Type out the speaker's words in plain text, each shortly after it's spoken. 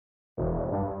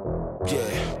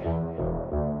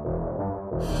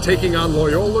Taking on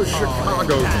Loyola,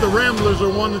 Chicago. The Ramblers are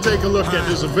one to take a look at.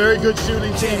 There's a very good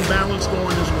shooting team, balance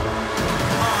going as well.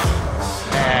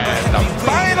 And the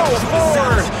Final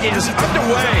Four is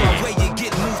underway.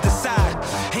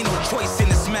 Ain't no choice in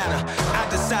this matter. I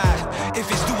decide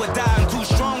if it's do or die. I'm too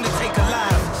strong to take a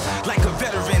life. Like a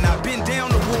veteran, I've been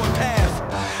down the war path.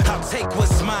 I'll take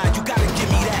what's mine. You gotta give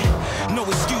me that. No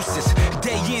excuses,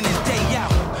 day in and day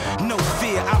out. No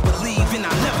fear, I believe and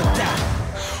I'll never die.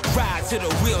 Ride till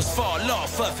the wheels fall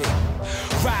off of it.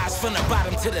 Rise from the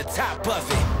bottom to the top of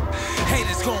it.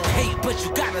 Haters gon' hate, but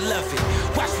you gotta love it.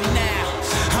 Watch me now,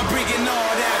 I'm bringing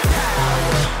all that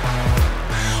power.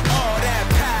 All that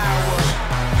power.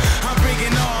 I'm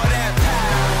bringing all that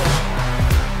power.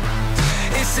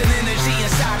 It's an energy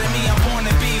inside of me, I'm born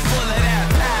to be full of that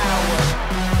power.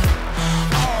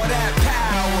 All that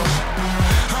power.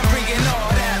 I'm bringing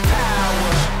all that power.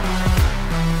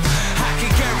 I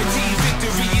can guarantee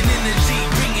victory and energy,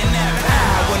 bringing that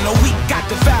power. No weak got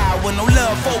devoured, no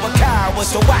love for a coward.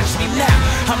 So watch me now,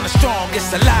 I'm the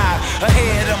strongest alive.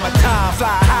 Ahead of my time,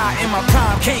 fly high in my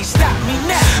prime, can't stop me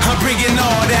now. I'm bringing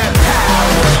all that power.